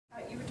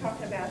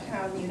talking about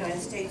how in the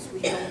United States we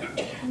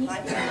don't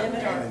like to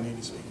limit our... I need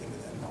to speak into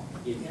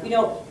that. We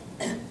don't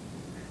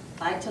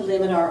like to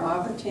limit our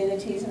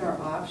opportunities and our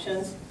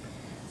options.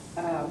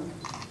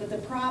 But the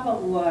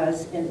problem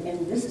was,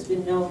 and this has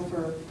been known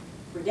for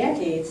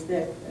decades,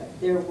 that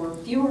there were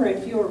fewer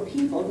and fewer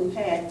people who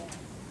had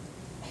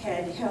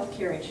health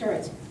care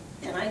insurance.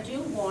 And I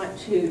do want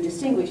to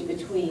distinguish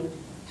between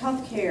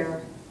health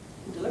care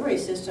delivery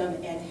system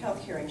and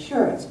health care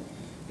insurance,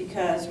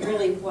 because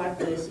really what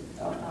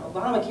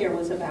Obamacare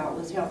was about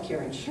was health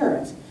care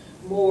insurance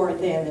more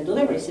than the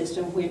delivery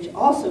system, which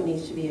also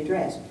needs to be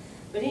addressed.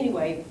 But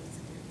anyway,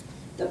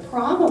 the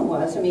problem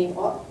was, I mean,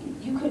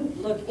 you could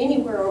look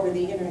anywhere over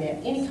the internet,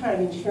 any kind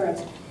of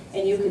insurance,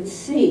 and you could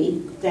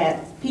see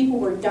that people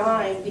were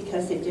dying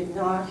because they did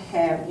not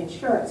have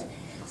insurance.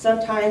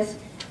 Sometimes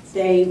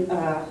they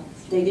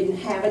didn't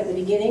have it at the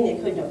beginning, they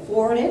couldn't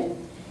afford it,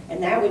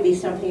 and that would be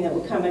something that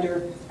would come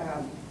under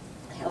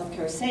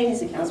healthcare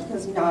savings accounts,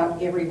 because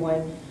not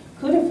everyone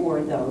could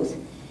afford those.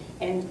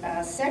 And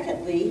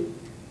secondly,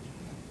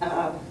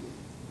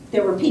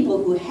 there were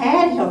people who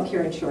had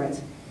healthcare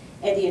insurance,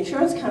 and the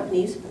insurance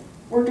companies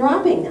were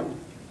dropping them.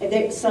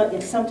 And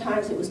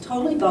sometimes it was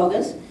totally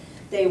bogus.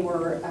 They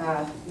were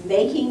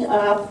making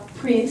up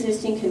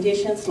pre-existing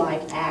conditions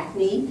like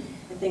acne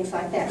and things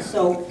like that.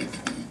 So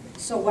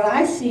what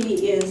I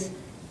see is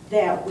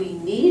that we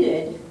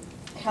needed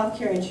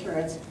healthcare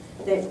insurance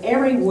that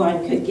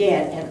everyone could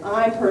get, and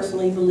I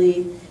personally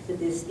believe that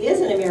this is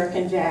an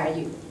American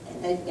value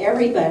and that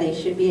everybody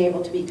should be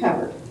able to be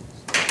covered.